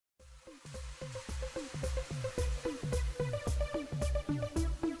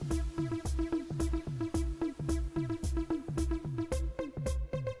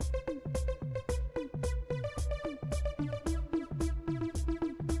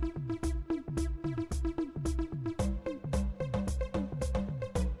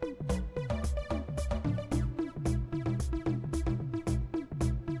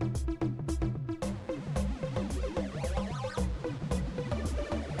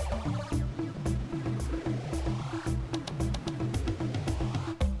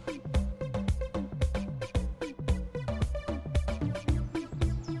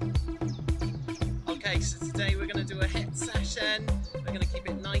Okay, so today we're going to do a HIIT session. We're going to keep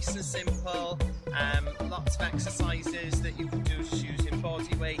it nice and simple. Lots of exercises that you can do just using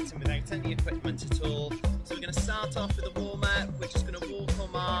body weight and without any equipment at all. So we're going to start off with a warm-up. We're just going to walk or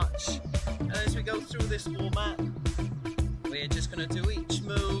march. And as we go through this warm-up, we're just going to do each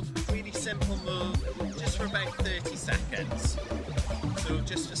move, really simple move, just for about 30 seconds. So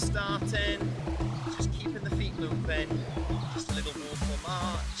just for starting, just keeping the feet moving, just a little walk or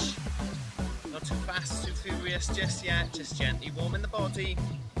march. Not too fast, too furious just yet, just gently warming the body.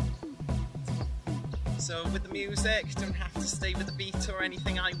 So with the music, don't have to stay with the beat or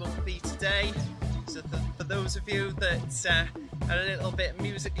anything, I won't be today. So for those of you that are a little bit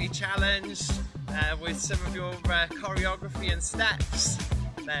musically challenged with some of your choreography and steps,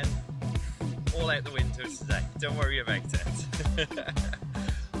 then all out the window today, don't worry about it.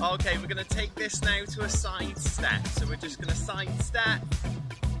 Okay, we're going to take this now to a side step. So we're just going to side step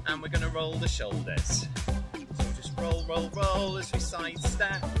and we're going to roll the shoulders. So just roll, roll, roll as we side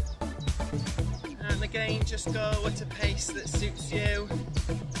step. And again, just go at a pace that suits you.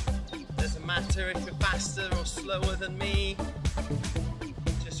 Doesn't matter if you're faster or slower than me.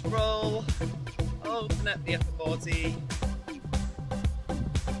 Just roll, open up the upper body.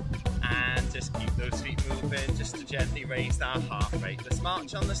 And just keep those feet moving just to gently raise our heart rate. Let's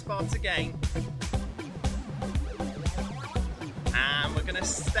march on the spot again. And we're going to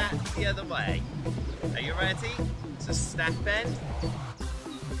step the other way. Are you ready? So step in,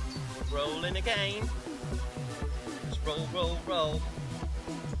 roll in again, just roll, roll, roll.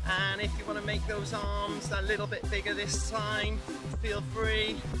 And if you want to make those arms a little bit bigger this time, feel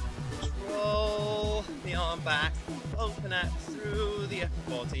free. Just roll the arm back, open up through the upper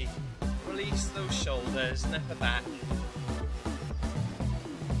body, release those shoulders and upper back.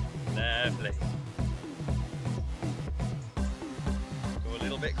 Lovely. A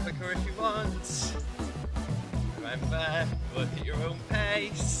little bit quicker if you want. Remember, work at your own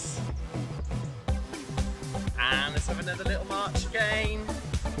pace. And let's have another little march again.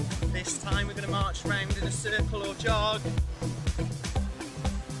 This time we're going to march around in a circle or jog.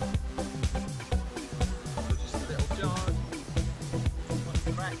 So just a little jog, one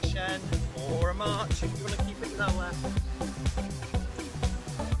direction, or a march if you want to keep it lower.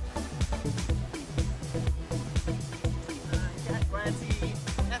 Ready,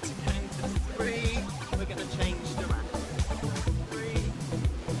 that's a count of 3. We're going to change direction. 3,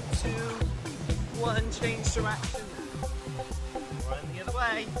 2, 1, change direction. Run the other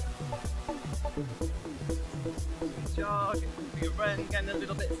way. Jog, if you run, getting a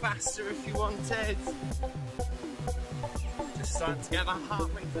little bit faster if you wanted. Just start to get that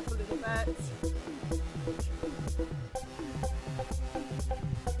heart rate up a little bit.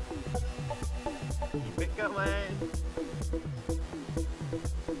 Keep it going.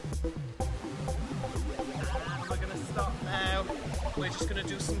 We're just going to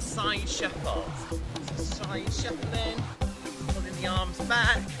do some side shuffles. So side shuffling, pulling the arms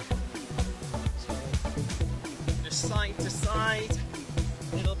back. So just side to side.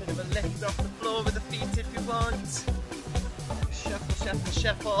 A little bit of a lift off the floor with the feet if you want. Shuffle, shuffle,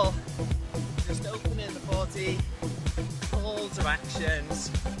 shuffle. Just opening the body, all directions.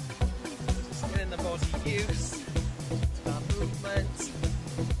 Just getting the body used to that movement.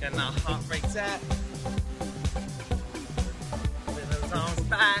 Getting that heart rate up. Arms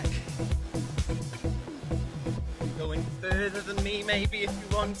back, going further than me maybe if you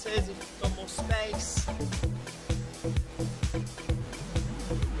wanted, if you've got more space.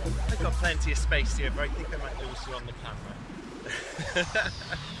 I've got plenty of space here, but I think I might lose you on the camera.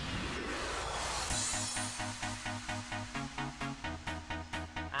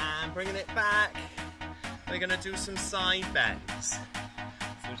 And bringing it back, we're going to do some side bends.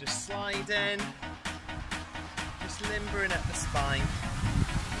 So just slide in. Limbering at the spine.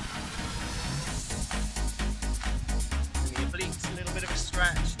 And the obliques, a little bit of a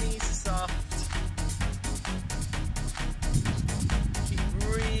stretch, knees are soft. Keep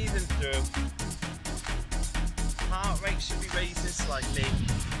breathing through. Heart rate should be raising slightly.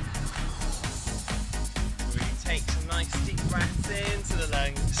 Really take some nice deep breaths into the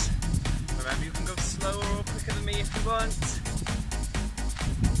lungs. Remember, you can go slower or quicker than me if you want.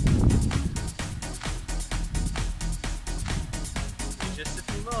 Just a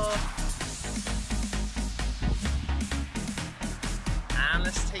few more. And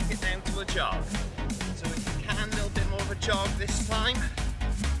let's take it down to a jog. So if you can, a little bit more of a jog this time,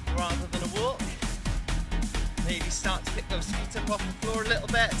 rather than a walk. Maybe start to pick those feet up off the floor a little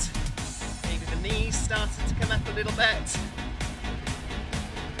bit. Maybe the knees started to come up a little bit.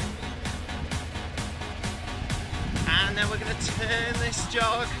 And now we're going to turn this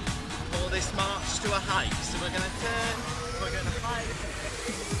jog call this march to a hike. So we're going to turn, we're going to hike,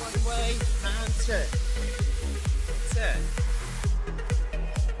 one way and turn. Turn.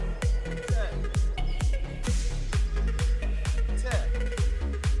 Turn. Turn.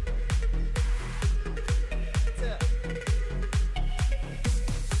 Turn.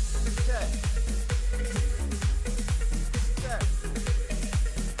 Turn. Turn.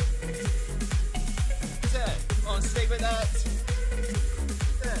 Turn. Come on, stay with that.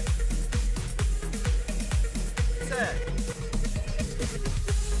 Turn. Turn.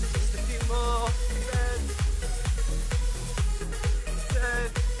 Just a few more. Turn. Turn.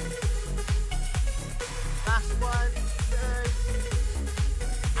 Last one. Turn.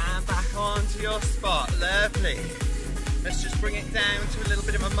 And back onto your spot. Lovely. Let's just bring it down to a little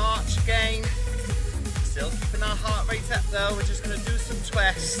bit of a march again. Still keeping our heart rate up though. We're just going to do some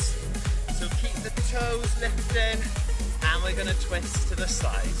twists. So keep the toes lifting and we're going to twist to the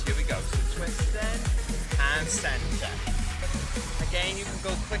side. Here we go. So twist in and centre. Again, you can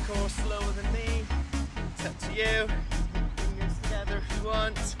go quicker or slower than me. It's up to you. Fingers together if you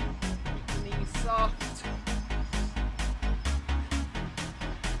want. Keep the knees soft.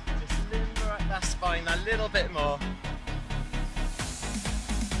 Just limber up that spine a little bit more.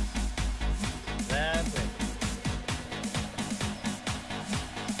 Lovely.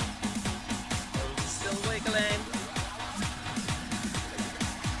 Toes still wiggling.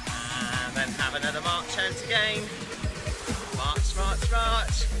 And then have another march out again. March, march,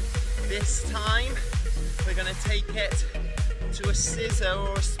 march. This time we're going to take it to a scissor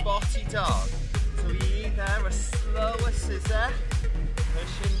or a spotty dog. So either a slower scissor,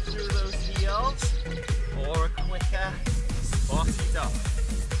 pushing through those heels, or a quicker spotty dog.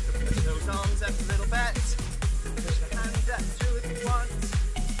 So push those arms up a little bit, push the hands up through if you want.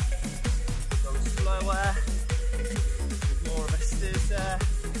 Go slower, with more of a scissor,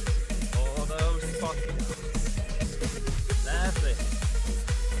 or those spotty dogs. Lovely.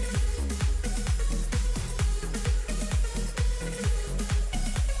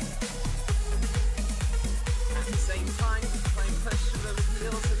 At the same time, try and push through those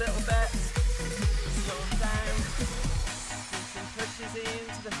heels a little bit. Slow them down. Do some pushes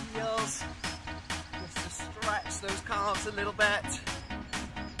into the heels. Just to stretch those calves a little bit.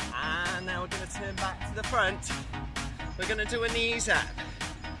 And now we're going to turn back to the front. We're going to do a knees up.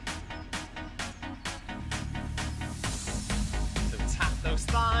 Those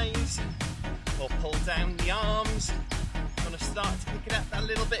thighs, or pull down the arms. I'm going to start to pick it up a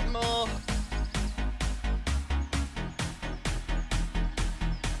little bit more.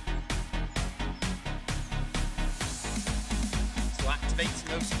 So activating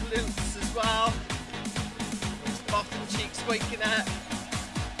those glutes as well. Those bottom cheeks waking up.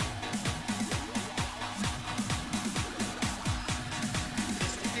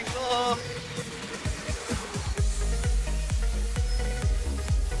 Just a few more.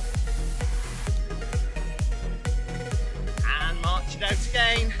 Out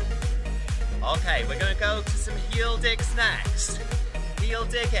again. Okay, we're going to go to some heel digs next. Heel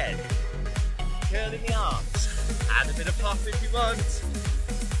digging, curling the arms, add a bit of pop if you want.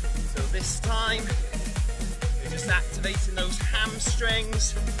 So this time we're just activating those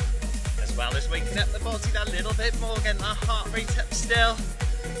hamstrings as well as waking up the body that little bit more, getting our heart rate up still.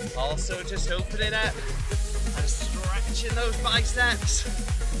 Also just opening up and stretching those biceps,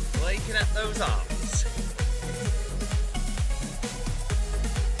 waking up those arms.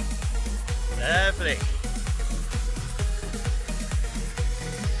 Lovely.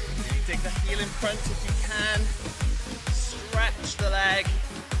 Really dig the heel in front if you can. Stretch the leg.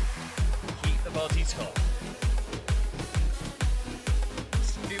 Keep the body tall.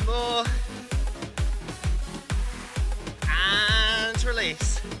 Just a few more. And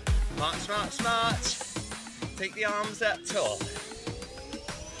release. March, march, march. Take the arms up tall.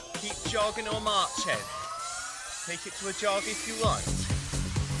 Keep jogging or marching. Take it to a jog if you want.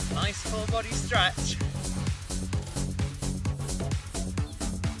 Nice full body stretch.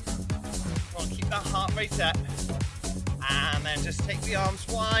 Come on, keep that heart rate up. And then just take the arms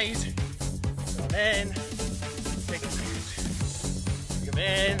wide. Come in, take them out. Take them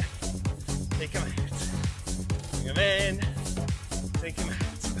in, take them out. Bring them in, take them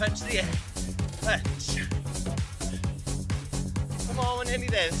out. Punch the air, punch. Come on, we're nearly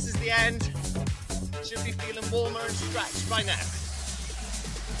there. This is the end. Should be feeling warmer and stretched by now.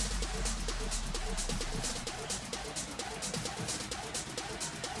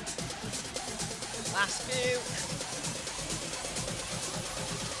 Last few.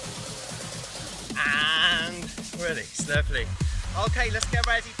 And release, lovely. Okay, let's get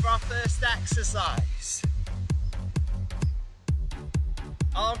ready for our first exercise.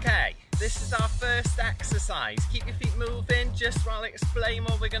 Okay, This is our first exercise. Keep your feet moving just while I explain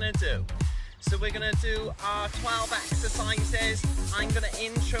what we're gonna do. So we're gonna do our 12 exercises. I'm gonna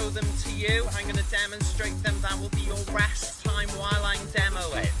intro them to you. I'm gonna demonstrate them. That will be your rest time while I'm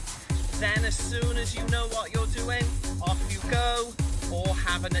demoing. Then as soon as you know what you're doing, off you go, or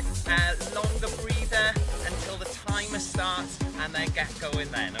have a longer breather until the timer starts and then get going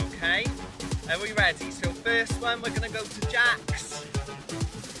then, okay? Are we ready? So first one, we're gonna go to jacks.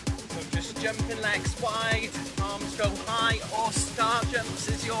 So just jumping legs wide, arms go high, or star jumps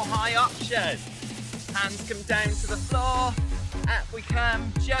is your high option. Hands come down to the floor, up we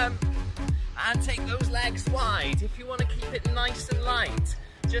come, jump, and take those legs wide. If you want to keep it nice and light,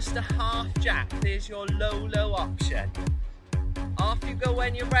 just a half jack, there's your low option. Off you go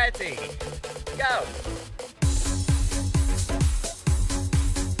when you're ready. Go.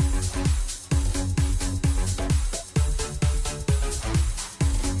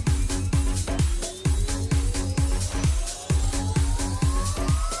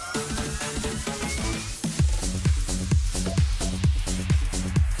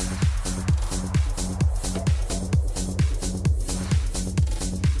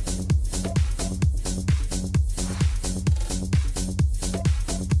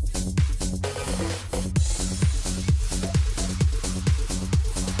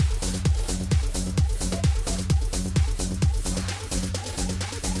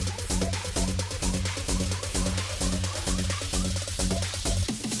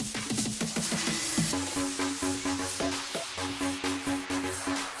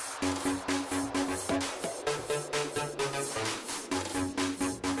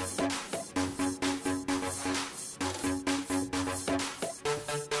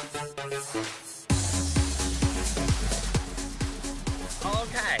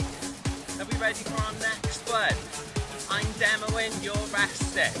 Okay, are we ready for our next one? I'm demoing, you're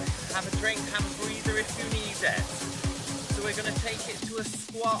resting. Have a drink, have a breather if you need it. So we're going to take it to a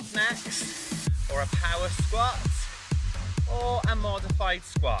squat next, or a power squat, or a modified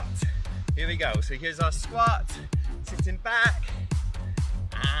squat. Here we go, so here's our squat, sitting back,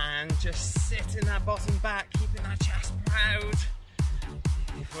 and just sitting that bottom back, keeping that chest proud.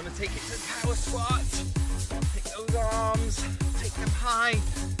 If you want to take it to the power squat, take those arms, take them high,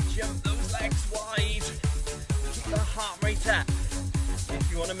 jump those legs wide, keep the heart rate up. If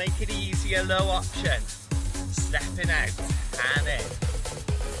you want to make it easier, low option, stepping out and in.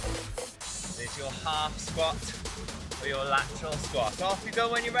 There's your half squat or your lateral squat. Off you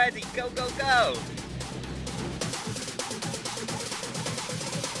go when you're ready, go, go, go.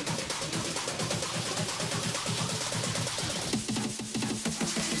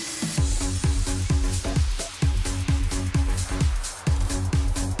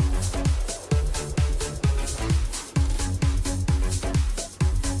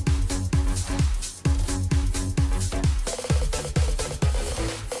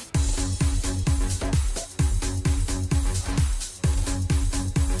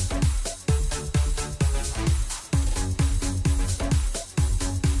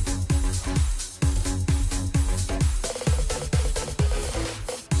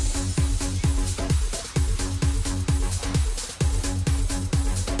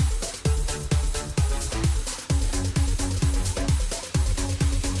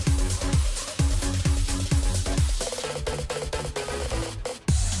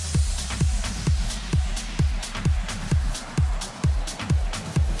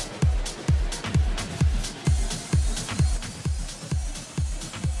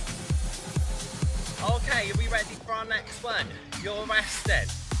 Okay, are we ready for our next one? You're rested.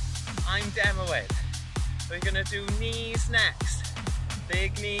 I'm demoing. We're gonna do knees next.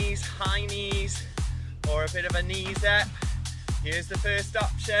 Big knees, high knees, or a bit of a knees up. Here's the first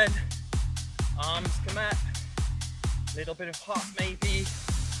option. Arms come up. Little bit of hop maybe.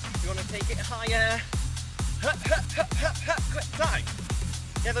 If you wanna take it higher. Hup, hup, hup, hup, hup, quick time.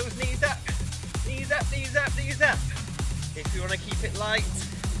 Get those knees up. Knees up, knees up, knees up. If you wanna keep it light,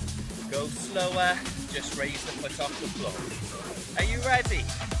 go slower, just raise the foot off the floor. Are you ready?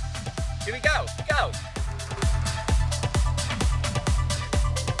 Here we go, go!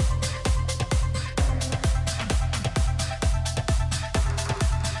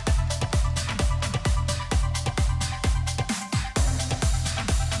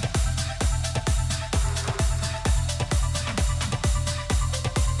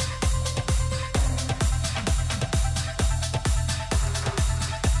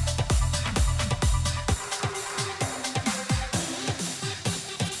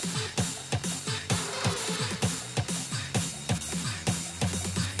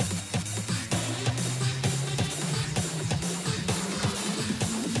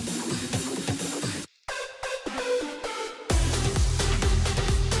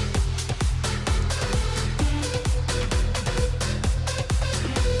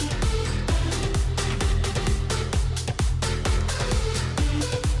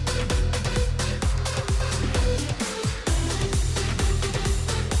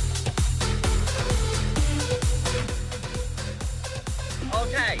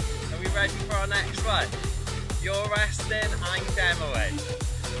 next one. You're resting, I'm demoing.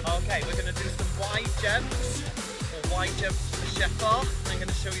 Okay, we're going to do some wide jumps, or wide jumps for the shuffle. I'm going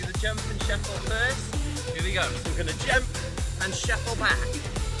to show you the jump and shuffle first. Here we go. So we're going to jump and shuffle back.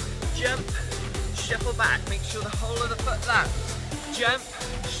 Jump, shuffle back. Make sure the whole of the foot lands. Jump,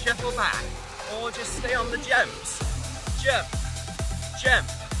 shuffle back. Or just stay on the jumps. Jump, jump,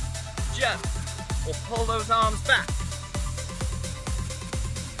 jump. Or pull those arms back.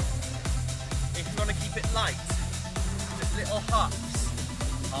 If you want to keep it light, just little hops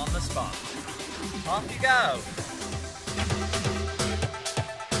on the spot. Off you go.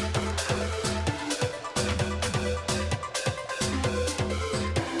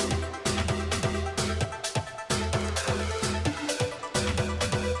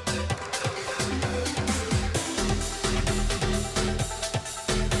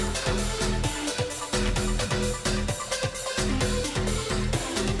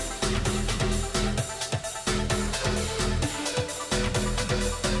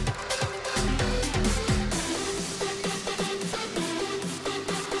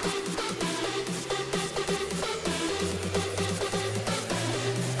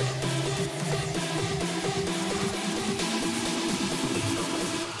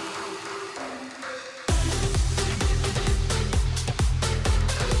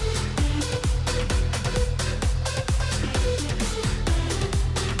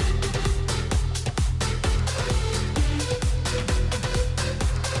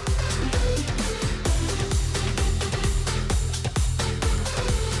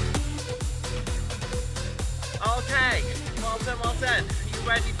 Okay, well done. Are you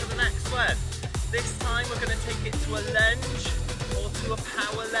ready for the next one? This time we're going to take it to a lunge or to a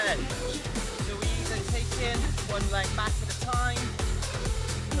power lunge. So we either take in one leg back at a time,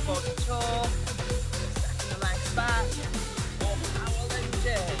 the body tall, stacking the legs back, or power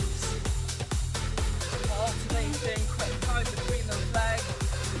lunges. Just alternating, quick time between those legs,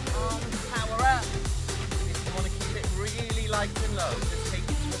 arms power up. If you want to keep it really light and low, just take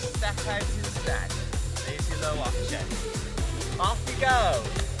it to a step out instead. There's your low option. Off you go.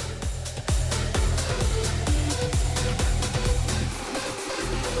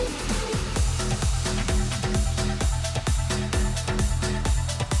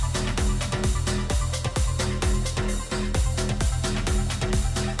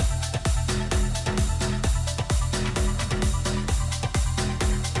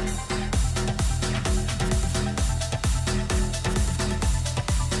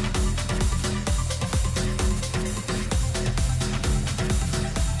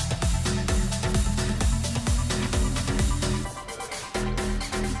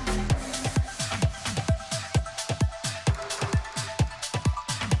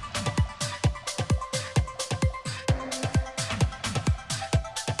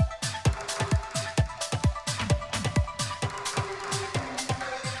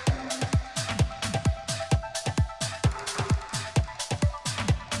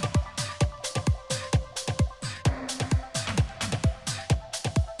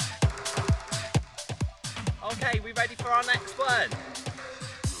 Okay, we ready for our next one?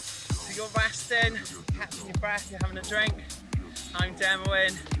 So you're resting, catching your breath, you're having a drink. I'm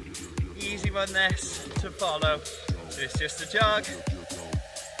demoing. Easy one this to follow. So it's just a jog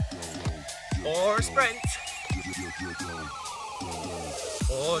or a sprint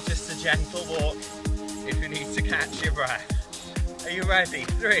or just a gentle walk if you need to catch your breath. Are you ready?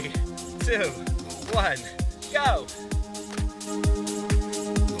 3, 2, 1, go!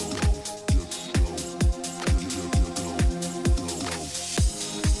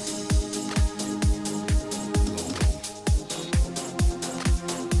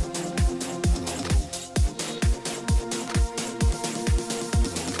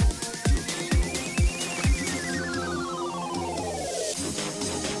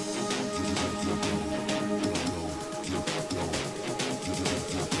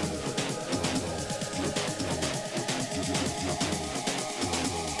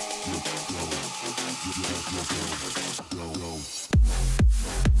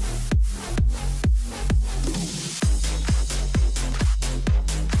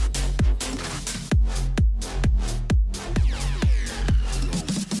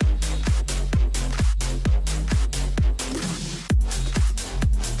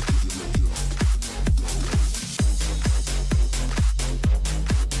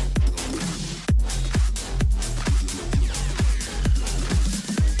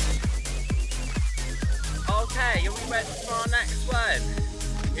 Okay, are we ready for our next one?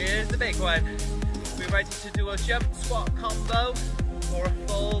 Here's the big one. We're ready to do a jump squat combo or a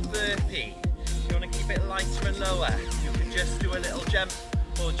full burpee. If you want to keep it lighter and lower, you can just do a little jump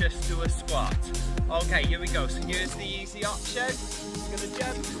or just do a squat. Okay, here we go. So here's the easy option. You're gonna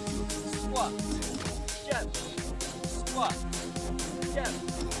jump, squat, jump, squat, jump,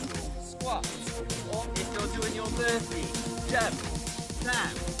 squat. Or if you're doing your burpee, jump,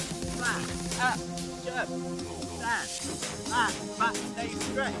 down, back, up, jump, down, back, stay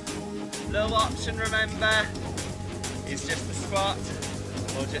straight. Little option, remember, is just a squat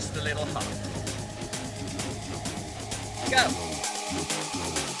or just a little hop. Go.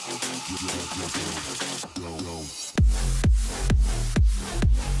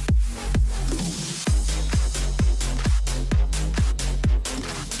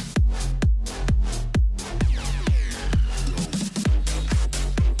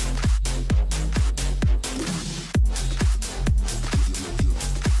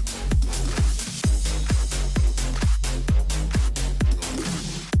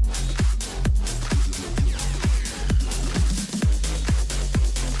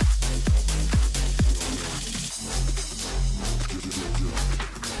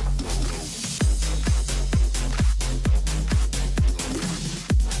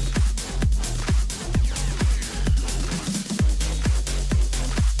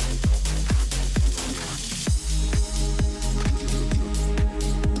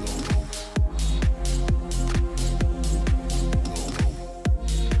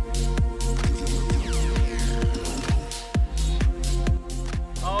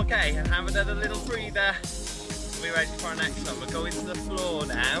 Okay, and have another little breather. We're ready for our next one. We're going to the floor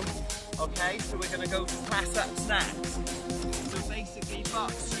now. Okay, so we're going to go to press up snatch. So basically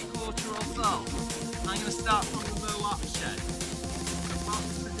box, 3/4 or full. I'm going to start from the low option. So box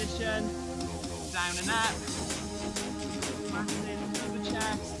position, down and up. Pressing through the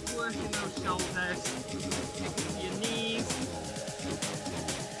chest, working those shoulders, your knees.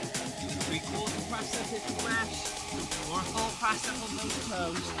 3/4 press up if you wish. Or a full press up on those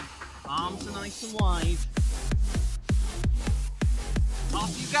toes. Arms are nice and wide.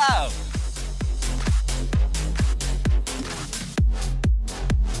 Off you go!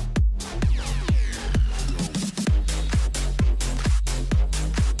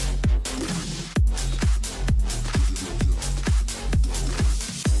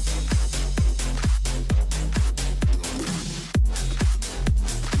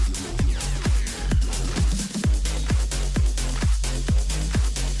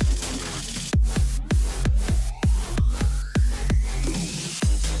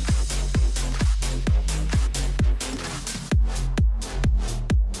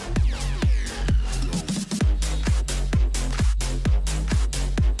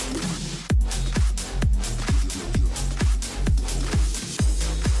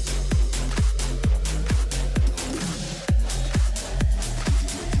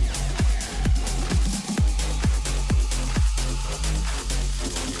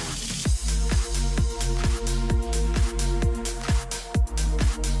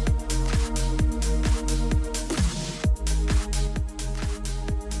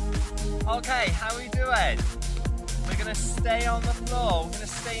 Okay, how are we doing? We're going to stay on the floor, we're going to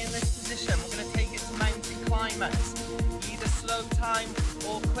stay in this position, we're going to take it to mountain climbers, either slow time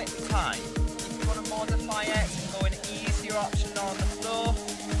or quick time. If you want to modify it and go an easier option on the floor,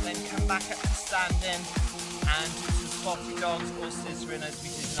 then come back up to standing and do some spotty dogs or scissoring as we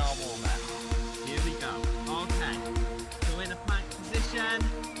did in our warm-up. Here we go. Okay, so in a plank position,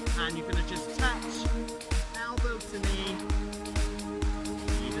 and you're going to just touch elbow to knee,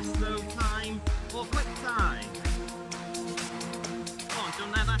 either slow time or quick time. Come on,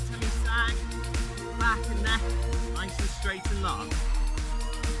 don't let that tummy sag. Back and neck nice and straight and long.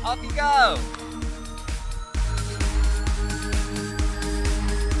 Off you go!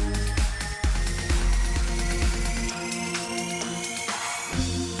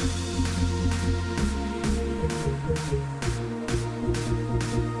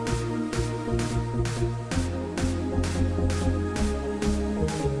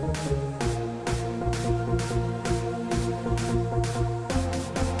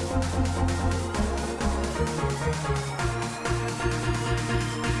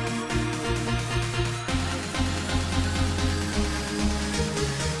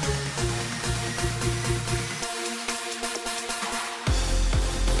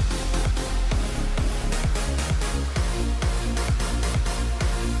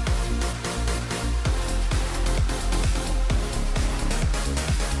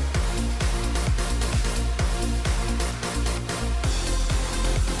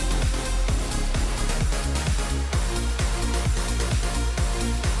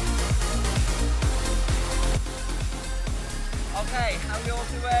 Okay, how are you all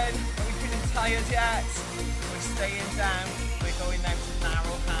doing? Are we feeling tired yet? We're staying down, we're going now to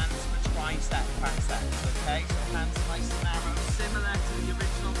narrow hands for tricep press ups, okay? So hands nice and narrow, similar to the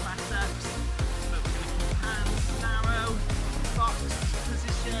original press ups, but we're going to keep hands narrow, box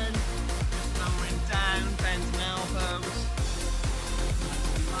position, just lowering down, bending elbows,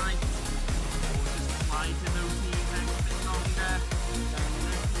 light, or just sliding those knees out a bit longer, down and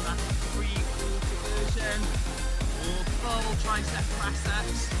out from that 3/4 version, or full tricep press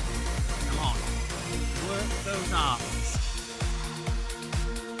ups. Come on, work those arms.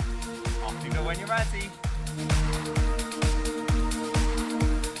 Off you go when you're ready.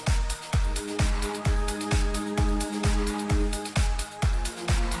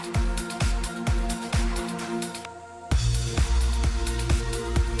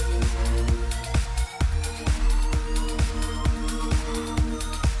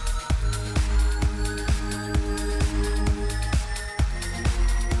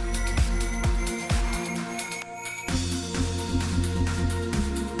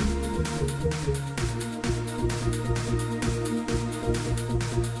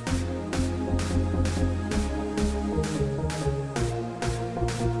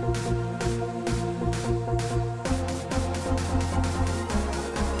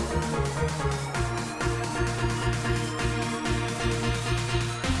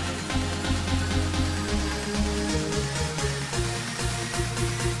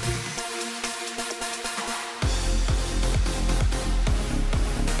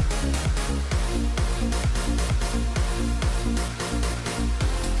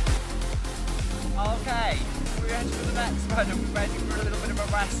 And we're ready for a little bit of a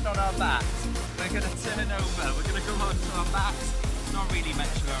rest on our backs. We're going to turn over, we're going to go on to our backs, not really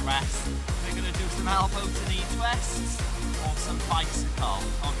much of a rest. We're going to do some elbow to knee twists or some bicycle,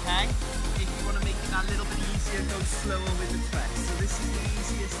 okay? If you want to make it a little bit easier, go slower with the twist. So this is the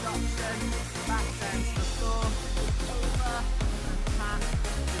easiest option. Back down to the floor, over and tap,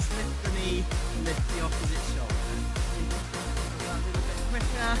 just lift the knee, lift the opposite shoulder. Go a little bit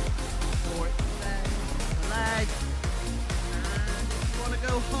quicker, or it bend the leg. Want to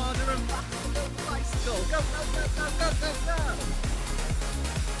go harder and faster, go bicycle, go, go, go, go, go, go, go.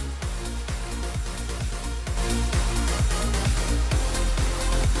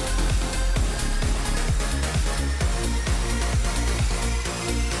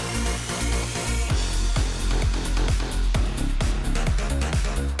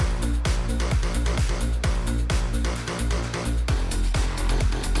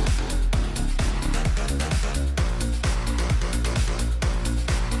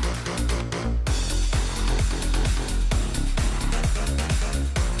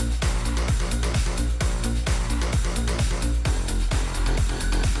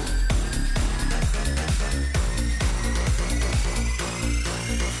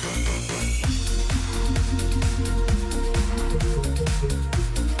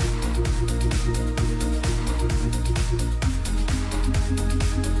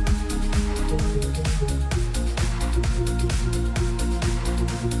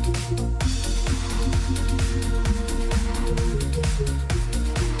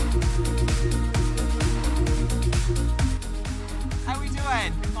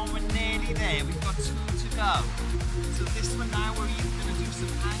 So this one now, we're either going to do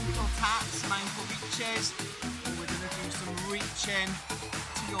some ankle taps, some ankle reaches, or we're going to do some reaching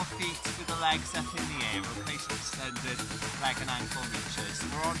to your feet with the legs up in the air, okay? So extended leg and ankle reaches. So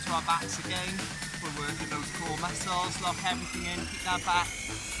we're onto our backs again. We're working those core muscles, lock everything in, keep that back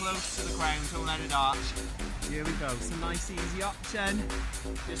close to the ground, don't let it arch. Here we go, some nice easy option.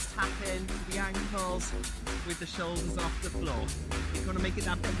 Just tap into the ankles with the shoulders off the floor. If you want to make it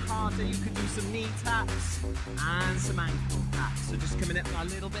that bit harder, you can do some knee taps and some ankle taps. So just coming up a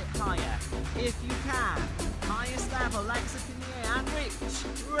little bit higher. If you can, highest level, legs up in the air and reach,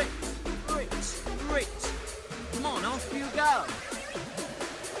 reach, reach, reach. Come on, off you go.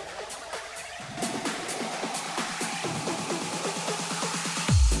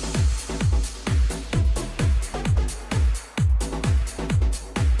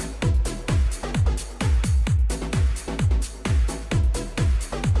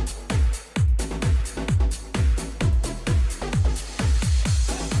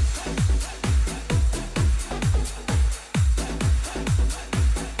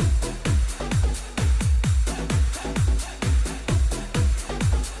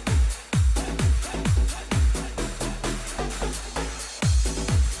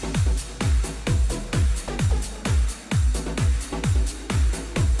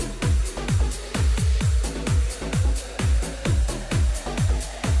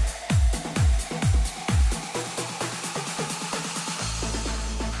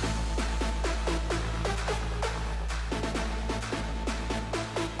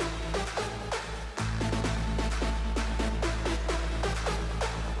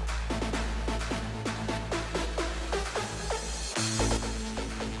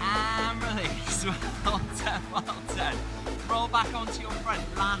 Nice, well done, well done. Roll back onto your front,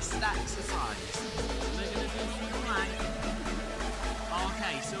 last exercise. We're going to do some plank.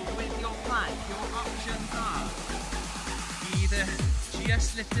 Okay, so with your plank, your options are either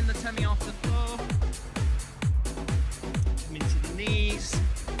just lifting the tummy off the floor, come into the knees,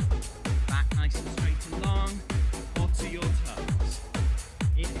 back nice and straight and long, or to your toes.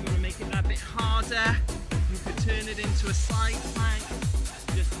 If you want to make it that bit harder, you could turn it into a side plank,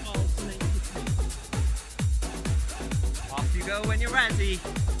 just alternate the feet. Off you go when you're ready.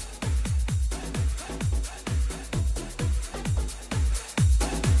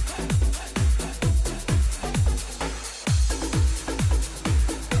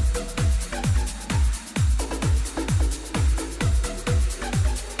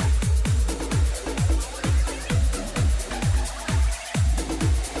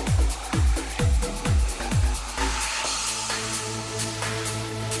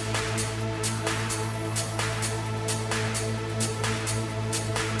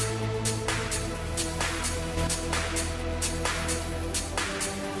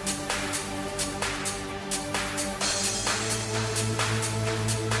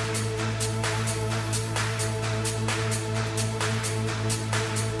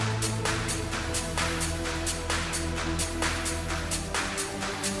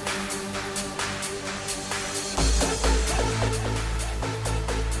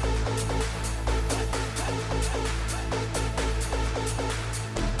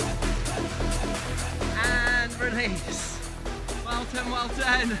 Release. Well done, well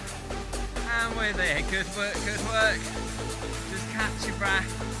done. And we're there. Good work, good work. Just catch your breath.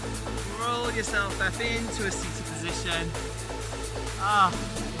 Roll yourself up into a seated position.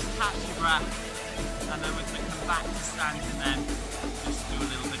 Just catch your breath. And then we're going to come back to standing then. Just do a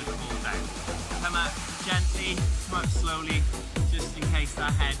little bit of a cool down. Come up gently, come up slowly, just in case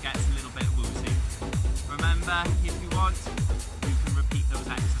that head gets a little bit woozy. Remember, if you want, you can repeat those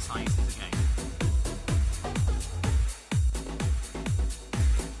exercises again.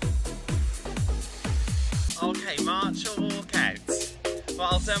 Okay, march or walk out.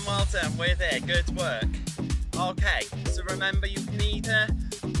 Well done, we're there, good work. Okay, so remember you can either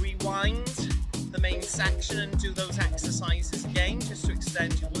rewind the main section and do those exercises again just to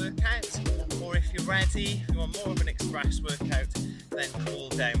extend your workout, or if you're ready, if you want more of an express workout, then cool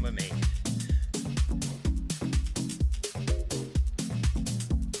down with me.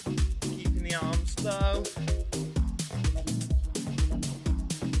 Keeping the arms low.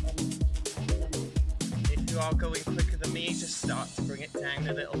 If you are going quicker than me, just start to bring it down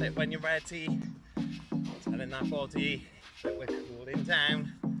a little bit when you're ready. Telling that body that we're cooling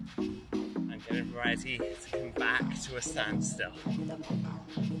down and getting ready to come back to a standstill.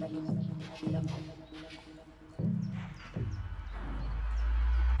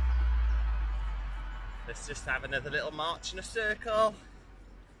 Let's just have another little march in a circle.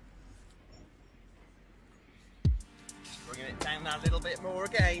 Just bringing it down that little bit more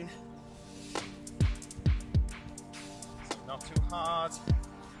again. So not too hard,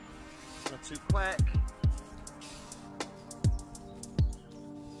 not too quick.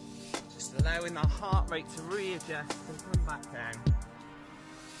 Just allowing the heart rate to readjust and come back down.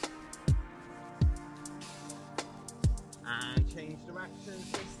 And change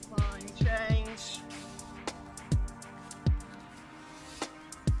directions this time, change.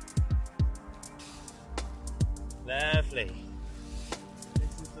 Lovely.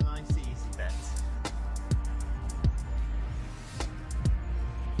 This is the nice easy bit.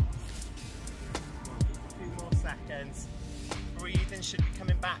 A few more seconds. Breathing should be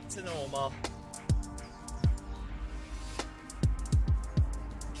coming back to normal.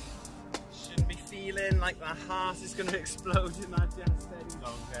 Shouldn't be feeling like the heart is going to explode in that chest any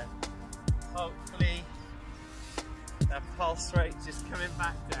longer. Hopefully that pulse rate just coming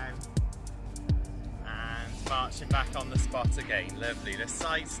back down. And marching back on the spot again. Lovely. Let's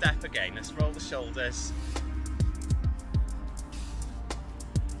side step again. Let's roll the shoulders.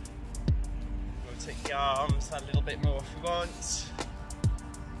 Rotate the arms a little bit more if you want.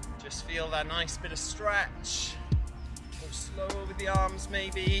 Just feel that nice bit of stretch. Go slower with the arms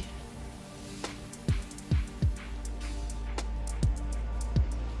maybe.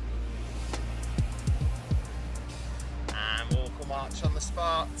 And walk or march on the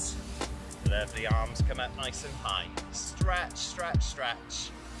spot. Lovely, arms come up nice and high. Stretch, stretch,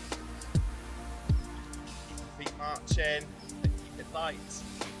 stretch. Keep the feet marching, but keep it light.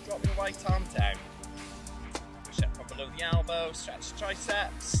 Drop your right arm down. Push up from below the elbow, stretch the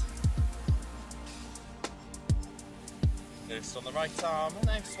triceps. First on the right arm, and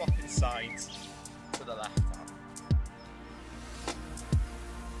now swapping sides to the left arm.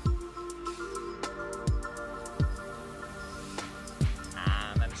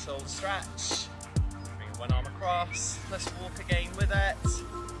 stretch. Bring one arm across. Let's walk again with it.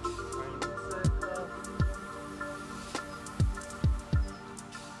 Round the circle.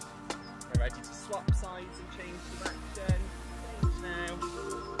 We're ready to swap sides and change direction. Change now.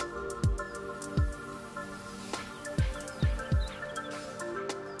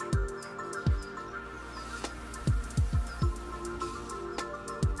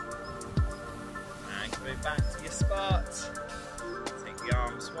 Back to your spot. Take the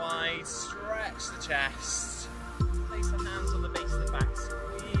arms wide, stretch the chest. Place the hands on the base of the back,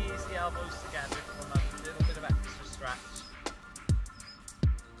 squeeze the elbows together for a little bit of extra stretch.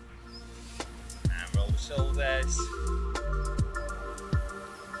 And roll the shoulders.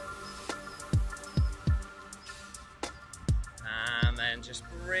 And then just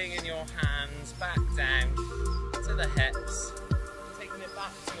bringing your hands back down to the hips, taking it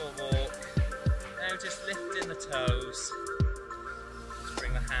back to a walk. Now just lifting the toes, just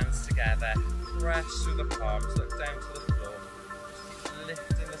bring the hands together, press through the palms, look down to the floor, just keep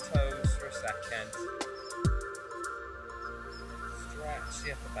lifting the toes for a second, stretch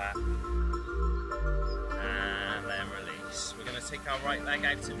the upper back, and then release. We're going to take our right leg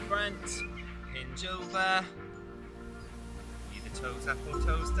out in front, hinge over, either toes up or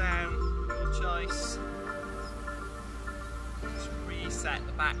toes down, your choice. Just reset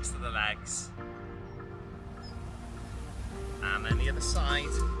the backs of the legs. And then the other side,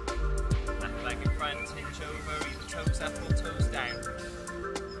 left leg in front, hinge over, either toes up or toes down.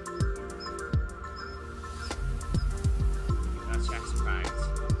 Keep that chest proud.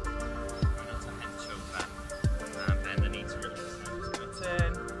 Try not to hinge over. And bend the knee to release. Now just going to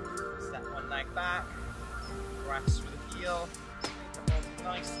turn, step one leg back, press with the heel, make the body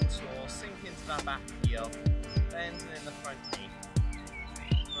nice and tall, sink into that back heel, bending in the front knee,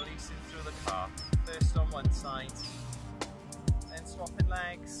 releasing through the calf. First on one side, then swapping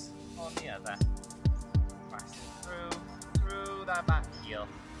legs on the other. Pressing through that back heel.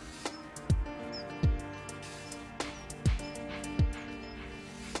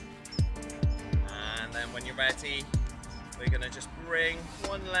 And then when you're ready, we're going to just bring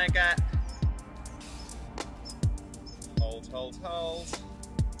one leg up. Hold, hold, hold.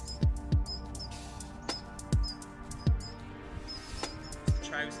 The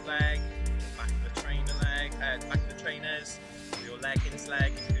trouser leg, back of the trainer leg, back of the trainers. Your leggings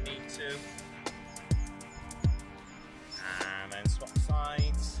leg if you need to. And then swap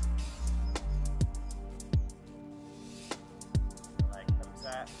sides. Leg comes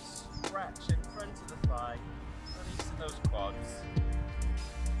up, stretch in front of the thigh, releasing those quads.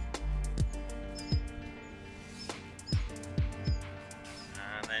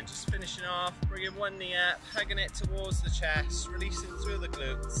 And then just finishing off, bringing one knee up, hugging it towards the chest, releasing through the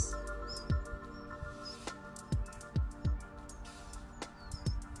glutes.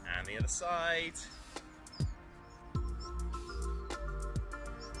 And the other side.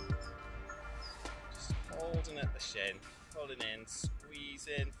 Just holding at the shin, pulling in,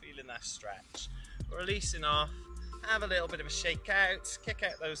 squeezing, feeling that stretch. Releasing off, have a little bit of a shake out, kick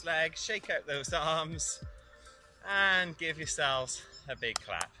out those legs, shake out those arms, and give yourselves a big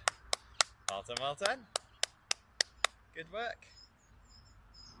clap. Well done, well done. Good work.